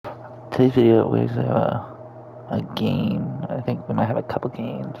Today's video we actually have a game. I think we might have a couple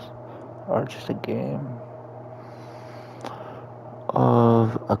games, or just a game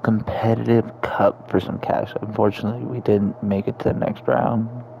of a competitive cup for some cash. Unfortunately, we didn't make it to the next round,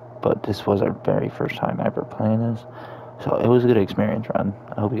 but this was our very first time ever playing this, so it was a good experience run.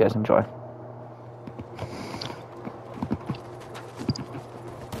 I hope you guys enjoy.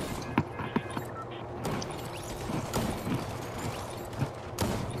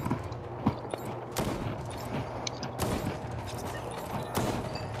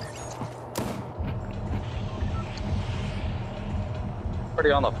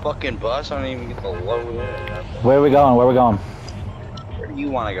 Already on the fucking bus. I don't even get to load in. Where are we going? Where are we going? Where do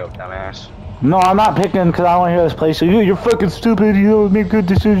you want to go, dumbass? No, I'm not picking because I don't want to hear this place. So you're fucking stupid. You don't make good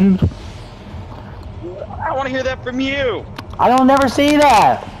decisions. I want to hear that from you. I don't never see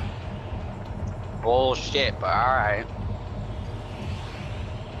that. Bullshit, but alright.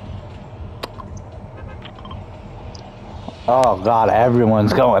 Oh god,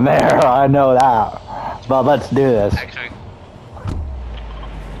 everyone's going there. I know that. But let's do this. Actually,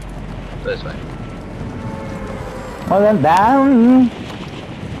 this way. Well then, down.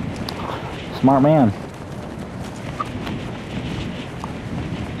 Smart man.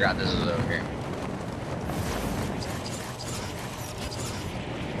 God, this is over here.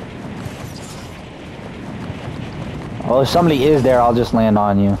 Well, if somebody is there, I'll just land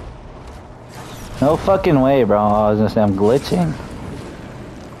on you. No fucking way, bro. I was gonna say I'm glitching.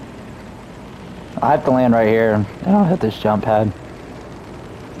 I have to land right here. I don't hit this jump pad.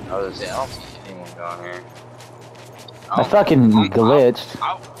 I don't see anyone going here. I fucking glitched.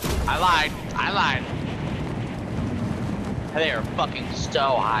 I lied. I lied. They are fucking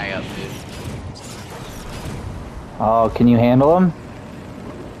so high up, dude. Oh, can you handle him?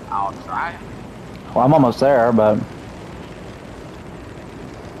 I'll try. Well, I'm almost there, but...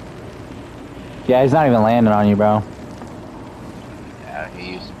 Yeah, he's not even landing on you, bro. Yeah,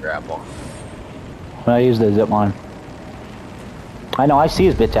 he used to grapple. When I use the zip line. I know, I see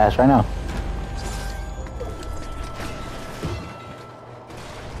his bitch ass right now.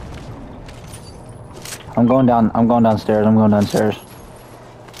 I'm going downstairs, I'm going downstairs.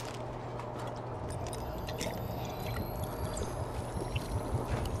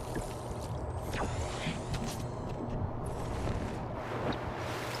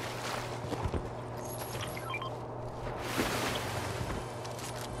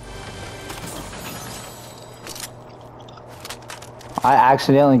 I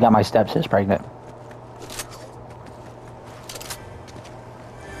accidentally got my stepsis pregnant.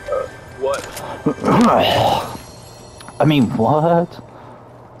 What? I mean, what?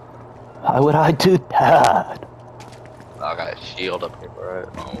 Why would I do that? I got a shield up here, bro.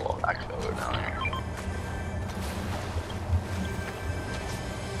 Oh, well, actually, we're down here.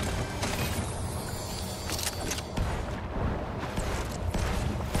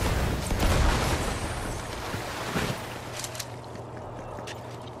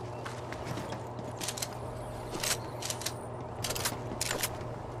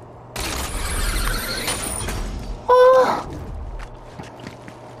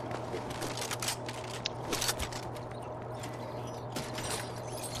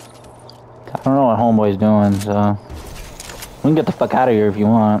 I don't know what homeboy's doing, so... We can get the fuck out of here if you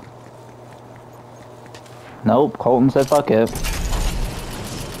want. Nope, Colton said fuck it.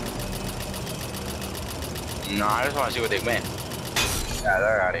 No, I just want to see where they went. Yeah,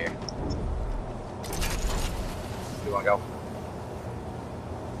 they're out of here. You want to go?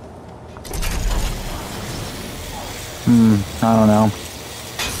 I don't know.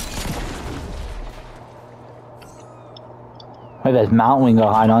 Maybe there's mountain we can go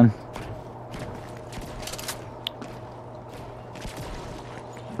hide on.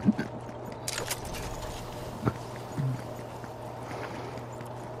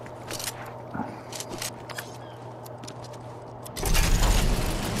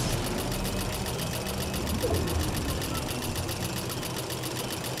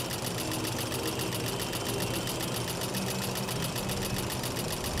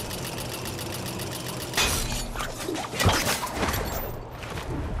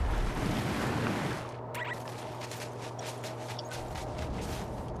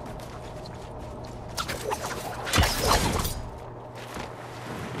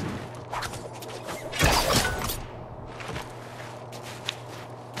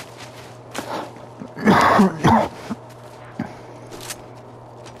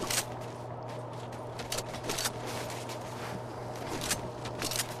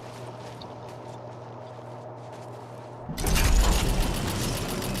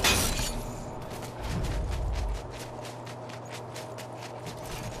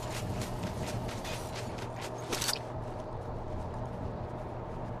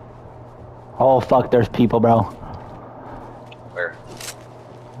 Oh fuck, there's people, bro. Where?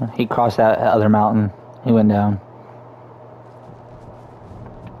 He crossed that other mountain. He went down.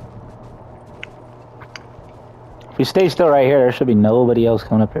 If you stay still right here, there should be nobody else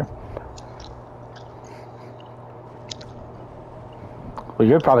coming up here. Well,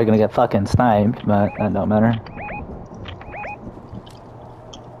 you're probably gonna get fucking sniped, but that don't matter.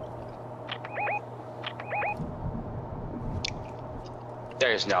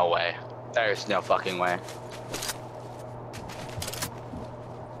 There's no way. There's no fucking way.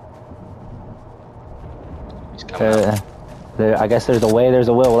 He's coming up. I guess there's a way, there's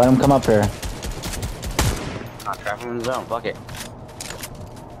a will. Let him come up here. Not trapping in the zone. Fuck it.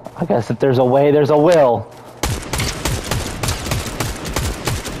 I guess if there's a way, there's a will.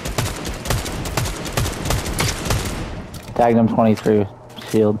 Tagged him 23.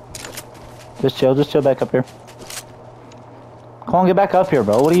 Shield. Just chill back up here. Come on, get back up here,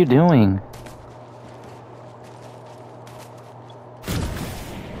 bro. What are you doing?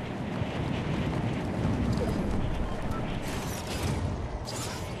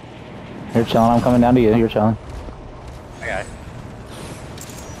 You're chilling, I'm coming down to you. You're chilling. I got it.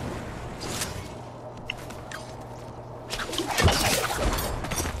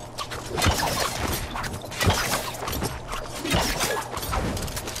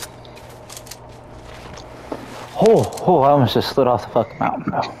 Oh, I almost just slid off the fucking mountain,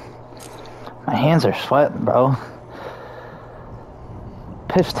 bro. My hands are sweating, bro.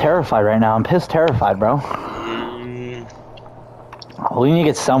 Pissed terrified right now. I'm pissed terrified, bro. We need to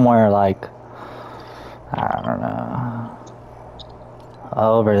get somewhere, like, I don't know.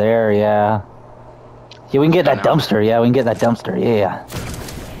 Over there, yeah. Yeah, we can get that dumpster. Yeah, we can get that dumpster. Yeah.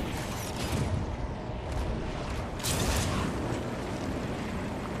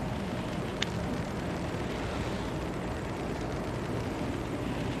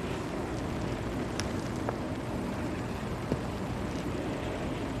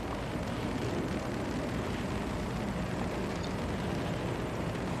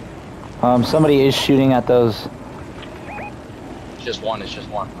 Somebody is shooting at those. It's just one.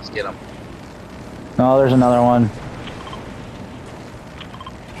 Let's get him. No, there's another one.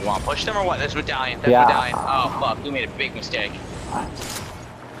 You want to push them or what? That's medallion. Yeah. Medallion. Oh, fuck. We made a big mistake.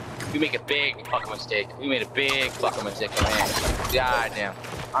 We make a big fucking mistake. We made a big fucking mistake. Man. God damn.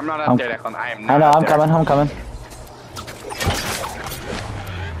 I'm not up there, Declan. I am not. I know, up I'm there. coming.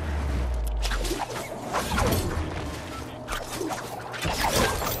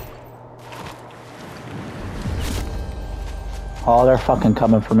 Oh, they're fucking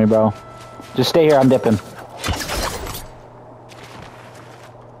coming for me, bro. Just stay here, I'm dipping.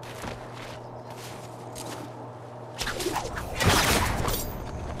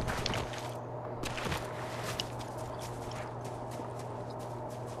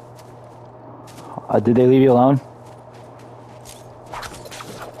 Did they leave you alone?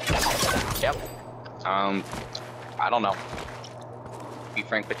 Yep. I don't know. Be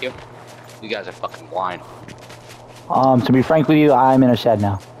frank with you. You guys are fucking blind. To be frank with you, I'm in a shed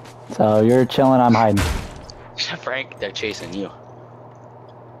now. So you're chilling, I'm hiding. Frank, they're chasing you.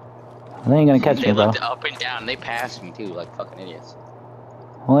 They ain't gonna catch me, They bro. looked up and down. They passed me too, like fucking idiots.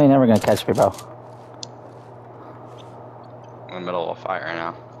 Well, they ain't never gonna catch me, bro. I'm in the middle of a fight right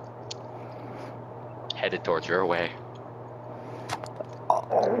now. Headed towards your way.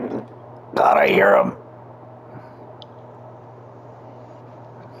 Oh, God, I hear him.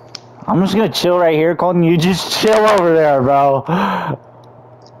 I'm just gonna chill right here, Colton. You just chill over there, bro.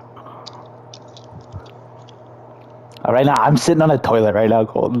 Right now, I'm sitting on a toilet right now,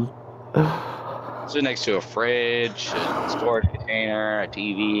 Colton. Sitting next to a fridge, a storage container, a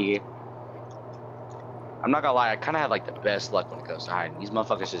TV. I'm not gonna lie, I kind of have like the best luck when it comes to hiding. These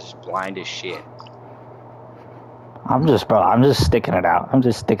motherfuckers are just blind as shit. I'm just sticking it out. I'm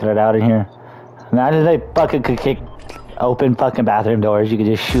just sticking it out in here. Imagine they fucking could kick open fucking bathroom doors. You could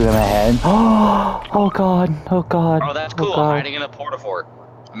just shoot them ahead. Oh God. Oh God. Oh, that's cool. Oh, I'm hiding in a porta-fort.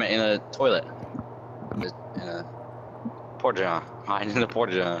 I'm in a toilet. In a porta-john. I'm hiding in a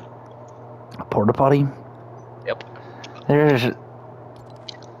porta-john. A porta potty? Yep. There's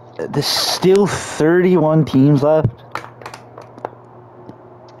still 31 teams left.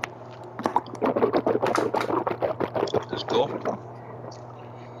 That's cool.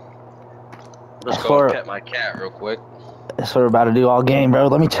 Let's go pet my cat real quick. That's what we're about to do all game, bro.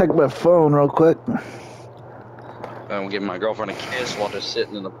 Let me check my phone real quick. I'm giving my girlfriend a kiss while just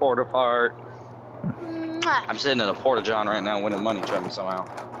sitting in the porta part. I'm sitting in a porta john right now, winning money, trying me somehow.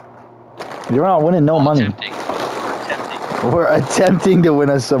 You're not winning no money. Attempting. We're attempting to win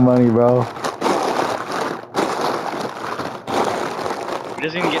us some money, bro. We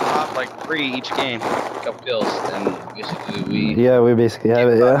just need to get top like 3 each game, a couple kills, and basically we. Yeah, we basically have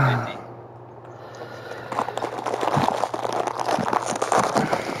it. Yeah. 50.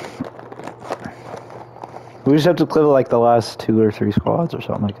 We just have to clear like the last 2 or 3 squads or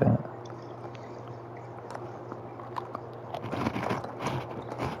something like that.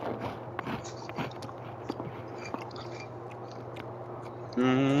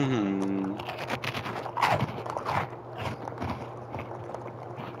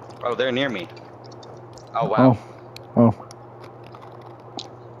 Oh, they're near me. Oh wow. Oh.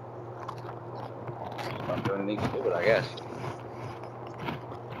 Not doing anything stupid, I guess.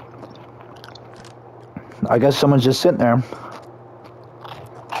 I guess someone's just sitting there.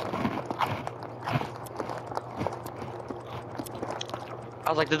 I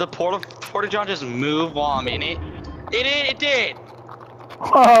was like, did the porta john just move while I'm in it? It did.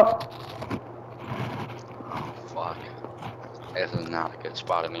 Fuck. This is not a good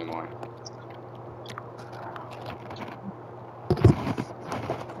spot anymore.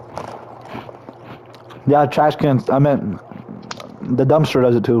 Yeah, trash can. I meant the dumpster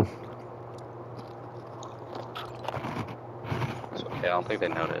does it too. It's okay. I don't think they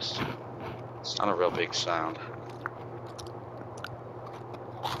noticed. It's not a real big sound.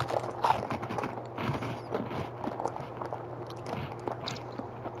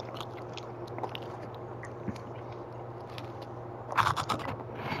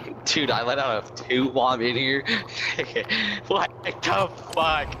 Dude, I let out a toot while I'm in here. What the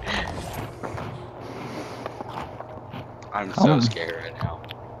fuck? I'm so scared right now.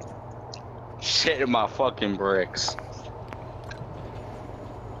 Shit in my fucking bricks.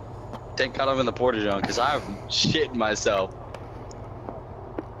 Thank God I'm in the porta john, because I'm shitting myself.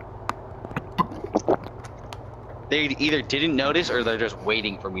 They either didn't notice or they're just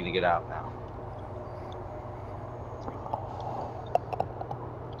waiting for me to get out now.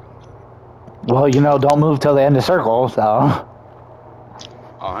 Well, you know, don't move till the end of circle, so.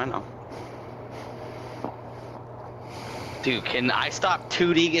 Oh, I know. Dude, can I stop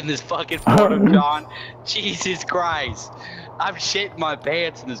tooting in this fucking porta john? Jesus Christ. I'm shitting my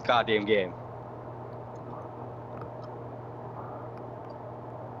pants in this goddamn game.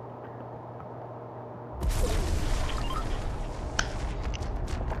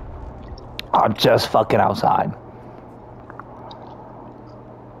 I'm just fucking outside.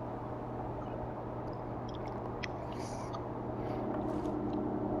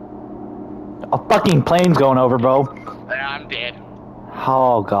 A fucking plane's going over, bro. I'm dead.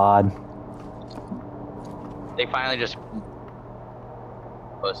 Oh, God. They finally just...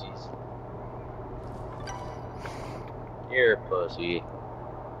 Pussies. You're a pussy.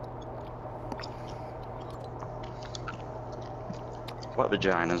 What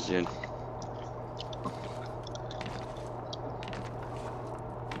vaginas, dude?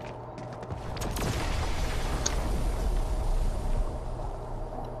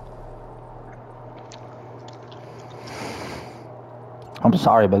 I'm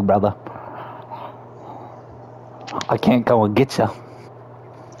sorry, big brother. I can't go and get you.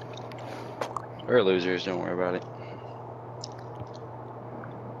 We're losers, don't worry about it.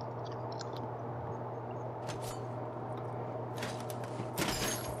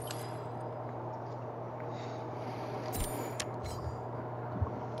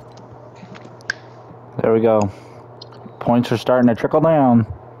 There we go. Points are starting to trickle down.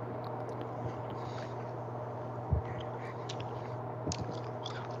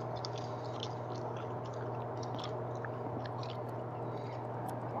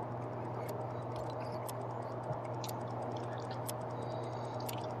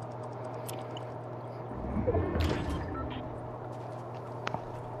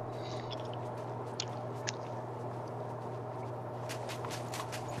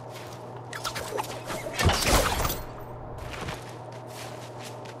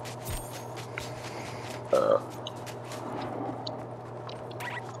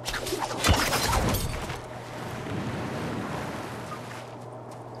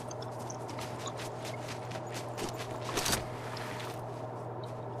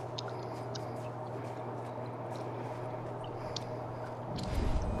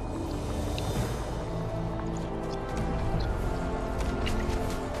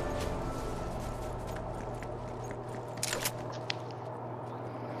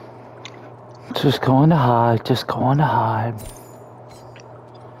 Just going to hide, just going to hide.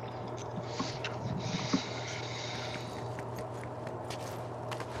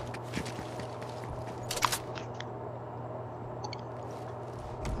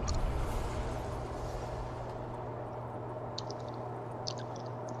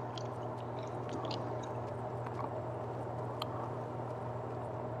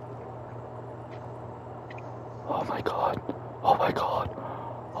 Oh my god. Oh my god.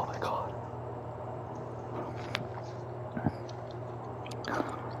 Oh my god.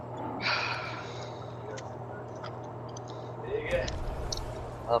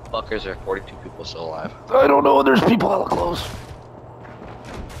 Motherfuckers, there are 42 people still alive. I don't know. There's people hella close.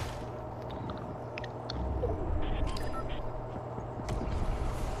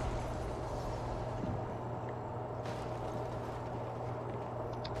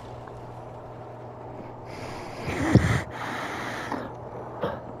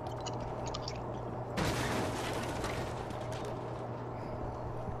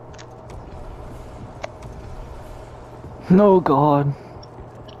 No, God.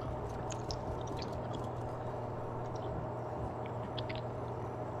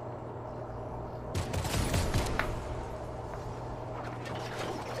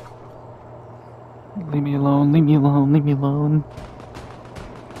 Leave me alone, leave me alone, leave me alone.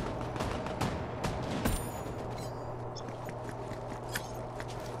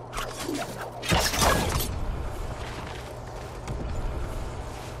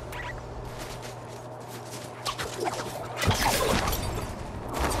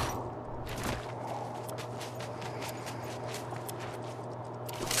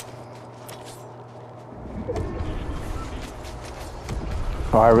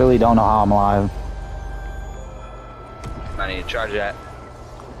 Bro, I really don't know how I'm alive. I need to charge that.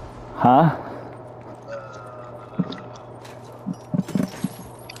 Huh?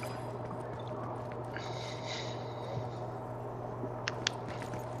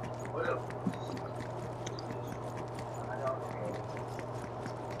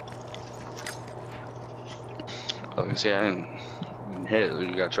 I can see I didn't hit it.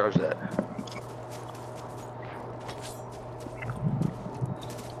 You gotta charge that.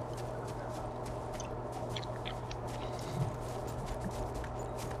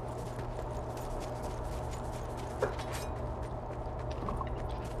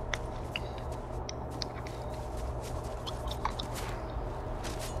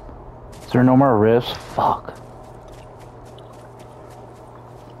 Is there no more rifts? Fuck.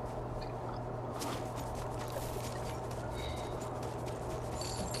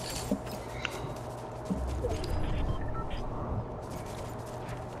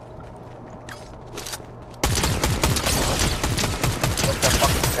 What the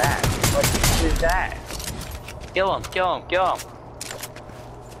fuck is that? What is that? Kill him, kill him, kill him.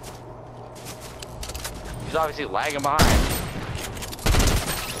 He's obviously lagging behind.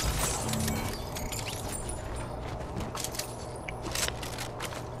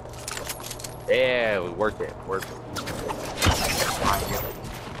 Yeah, we worked it, worked it.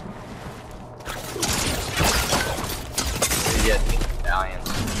 Yeah, Italians.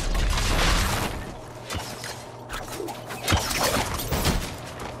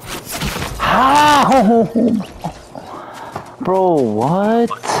 How? Bro, what?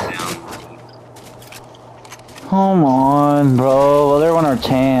 Come on, bro. Well, they won our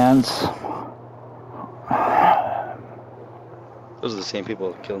chance. Those are the same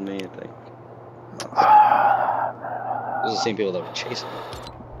people that killed me, I think. Those are the same people that were chasing me.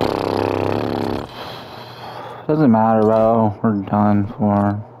 Doesn't matter, bro. We're done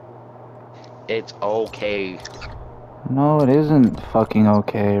for. It's okay. No, it isn't fucking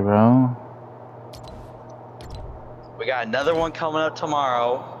okay, bro. We got another one coming up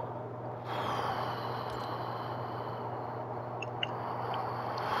tomorrow.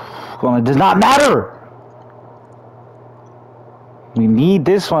 Well, it does not matter. We need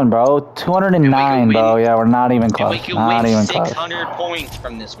this one, bro. 209, bro. Yeah, we're not even close. And we can not win even 600 close. points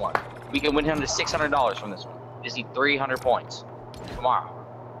from this one. We can win him to $600 from this one. Just need 300 points tomorrow.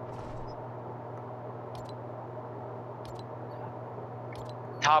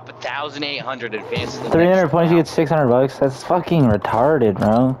 Top 1,800 advances. 300 points, you get 600 bucks. That's fucking retarded,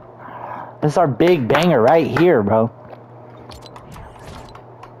 bro. This is our big banger right here, bro.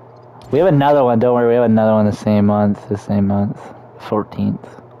 We have another one. Don't worry, we have another one the same month. 14th.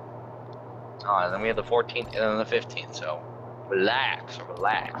 And then we have the 14th and then the 15th. So relax,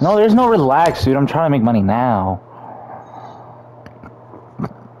 relax. No, there's no relax, dude. I'm trying to make money now.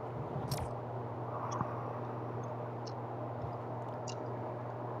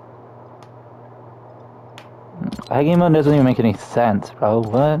 That game mode doesn't even make any sense, bro.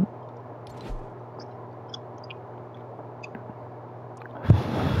 What?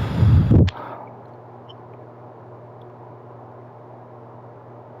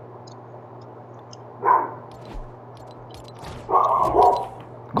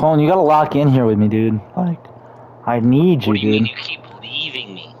 Colin, you gotta lock in here with me, dude. Like, I need you, What do you dude. mean you keep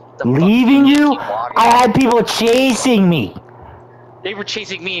leaving me? Leaving you? I had people chasing me. They were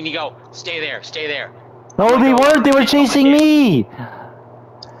chasing me and you go, stay there, stay there. No, they weren't. They were chasing me.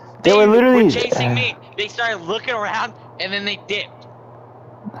 They were literally chasing me. They started looking around and then they dipped.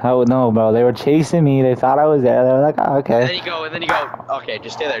 How no, bro? They were chasing me. They thought I was there. They were like, oh, okay. And then you go. Okay,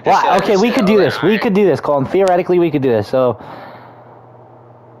 just stay there. Well, okay, we could do this. We could do this, Colin. Theoretically, we could do this. So,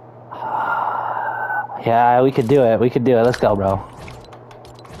 yeah, we could do it. We could do it. Let's go, bro.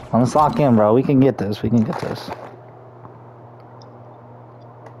 Let's lock in, bro. We can get this. We can get this.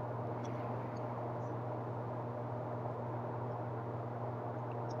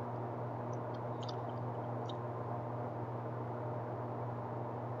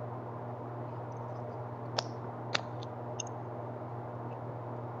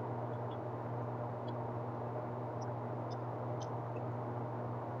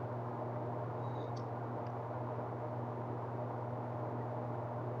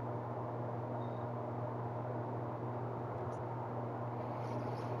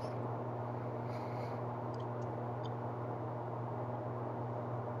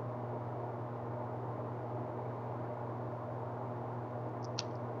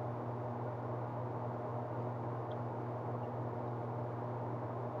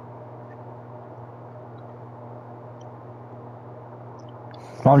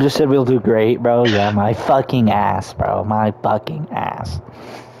 Mom just said we'll do great, bro. Yeah, my fucking ass, bro. My fucking ass.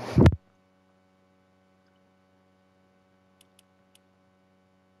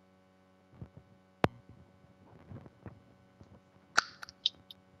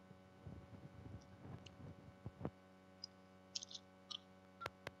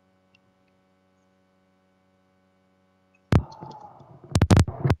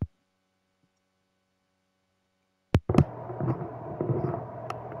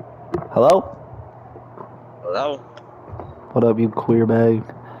 Hello? Hello? What up, you queer bag?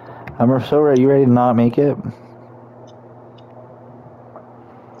 I'm so ready. You ready to not make it?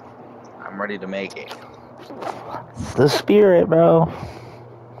 I'm ready to make it. It's the spirit, bro.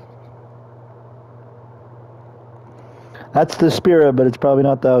 That's the spirit, but it's probably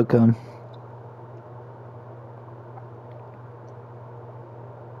not the outcome.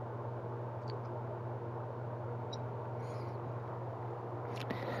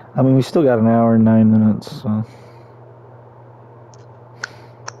 I mean, we still got an hour and 9 minutes, so...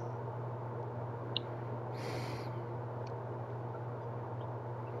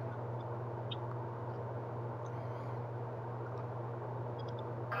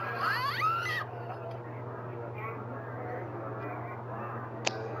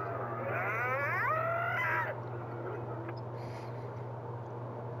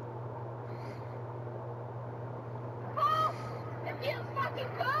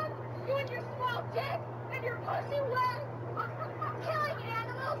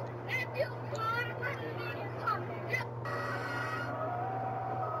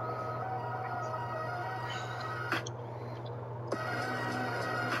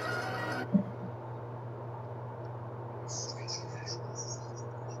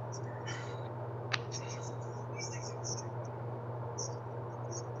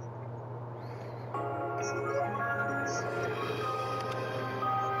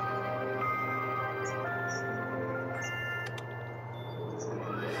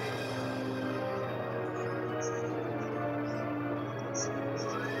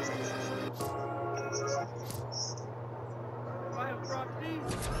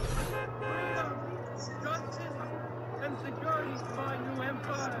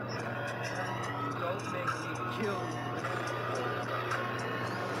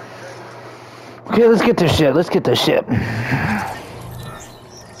 Okay, let's get this shit. Let's get this shit.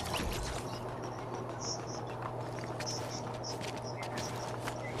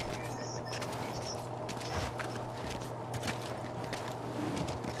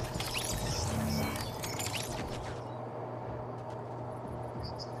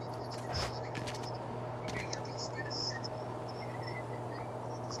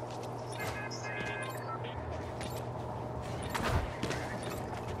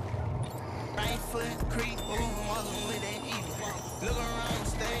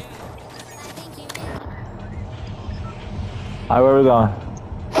 Alright, where are we going?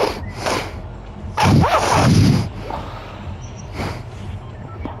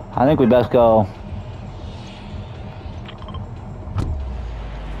 I think we best go.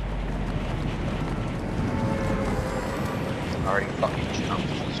 Already fucking jumped.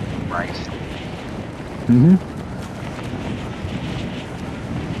 Jesus Christ.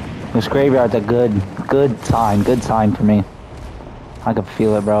 This graveyard's a good sign for me. I can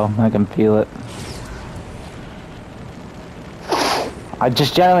feel it, bro. I can feel it. I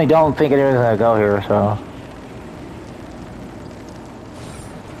just generally don't think anyone's gonna go here, so.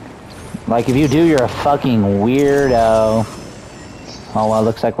 Like, if you do, you're a fucking weirdo. Oh, well, it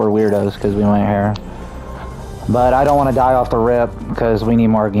looks like we're weirdos because we went here. But I don't want to die off the rip because we need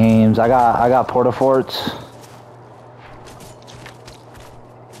more games. I got porta-forts.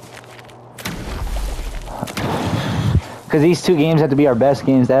 Because these 2 games have to be our best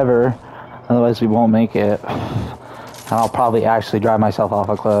games ever. Otherwise, we won't make it. And I'll probably actually drive myself off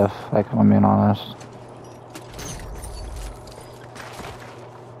a cliff, like, if I'm being honest.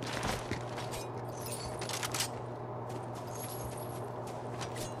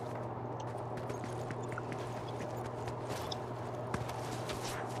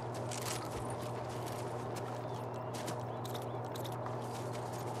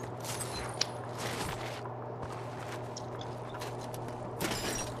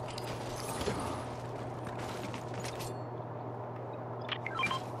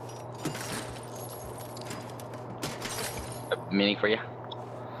 A mini for you.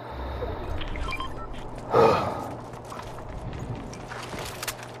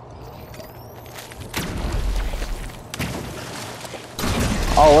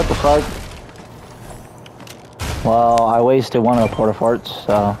 Oh, what the fuck? Well, I wasted one of the porta-forts,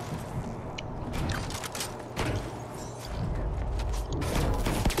 so...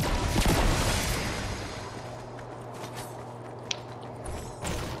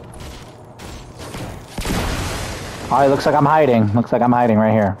 Alright, looks like I'm hiding. Looks like I'm hiding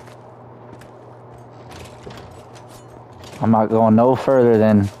right here. I'm not going no further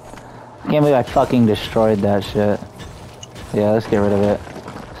than... I can't believe I fucking destroyed that shit. Yeah, let's get rid of it.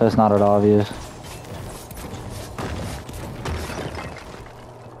 So it's not at all obvious.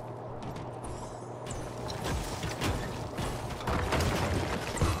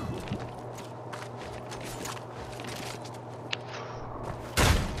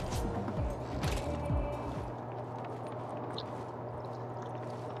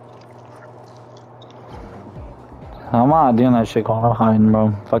 I'm not doing that shit, Colin. I'm hiding,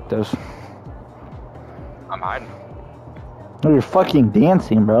 bro. Fuck this. I'm hiding. No, you're fucking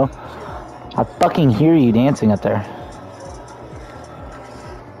dancing, bro. I fucking hear you dancing up there.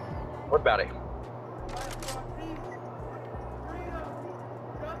 What about it?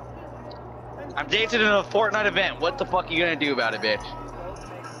 I'm dancing in a Fortnite event. What the fuck are you gonna do about it, bitch?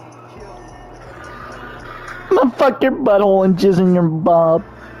 I'm gonna fuck your butthole and jizz in your bob.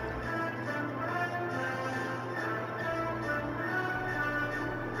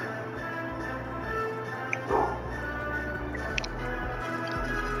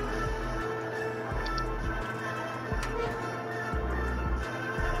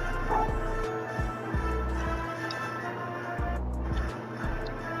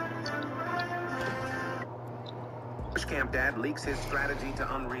 Camp Dad leaks his strategy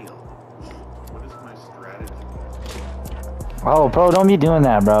to Unreal. What is my strategy? Oh, bro, don't be doing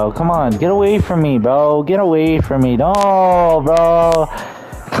that, bro. Come on, get away from me, bro. Get away from me. No, bro.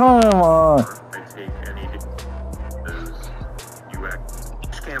 Come on. I take any because you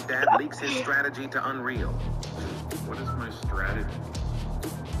act. Camp Dad leaks his strategy to Unreal. What is my strategy?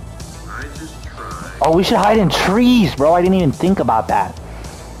 I just try. Oh, we should hide in trees, bro. I didn't even think about that.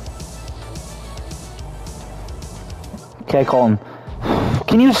 Okay, Colin.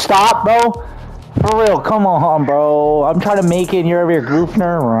 Can you stop, bro? For real, come on, bro. I'm trying to make it and you're over here goofing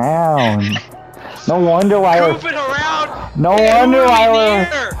around. No wonder why we're... Goofing around? No wonder why we're...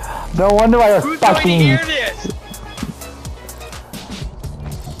 No wonder why we're Who's fucking... going to hear this?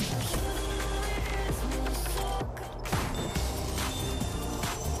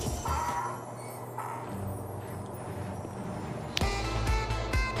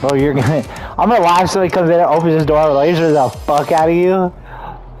 Bro, you're gonna... I'm gonna laugh so he comes in and opens his door, lasers the fuck out of you.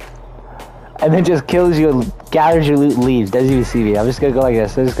 And then just kills you, gathers your loot, and leaves. Doesn't even see me. I'm just gonna go like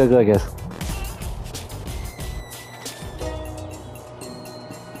this. I'm just gonna go like this.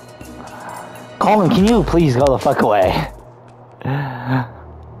 Colin, can you please go the fuck away?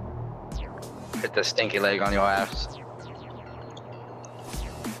 Hit the stinky leg on your ass.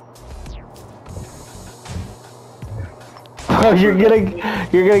 Bro, you're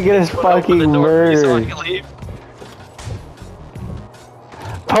gonna get us fucking murdered.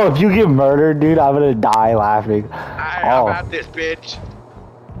 Bro, if you get murdered, dude, I'm gonna die laughing. I'm at this, bitch.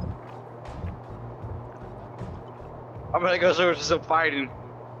 I'm gonna go over to some fighting.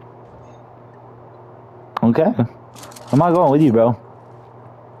 Okay. I'm not going with you, bro.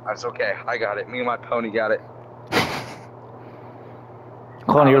 That's okay. I got it. Me and my pony got it.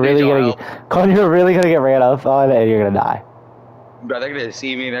 Colin, you're really gonna get ran up on and you're gonna die. Bro, they're gonna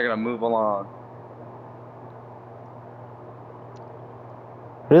see me and they're gonna move along.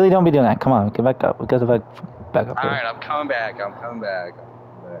 Really, don't be doing that. Come on, get back up. Back up. Alright, I'm coming back. I'm coming back.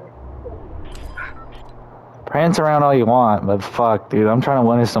 Prance around all you want, but fuck, dude, I'm trying to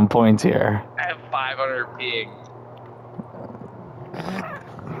win us some points here. I have 500 ping.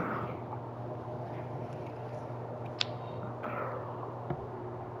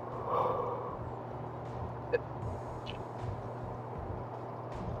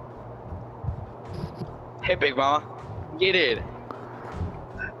 Hey, Big Mama. Get it.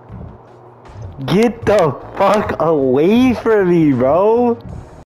 Get the fuck away from me, bro.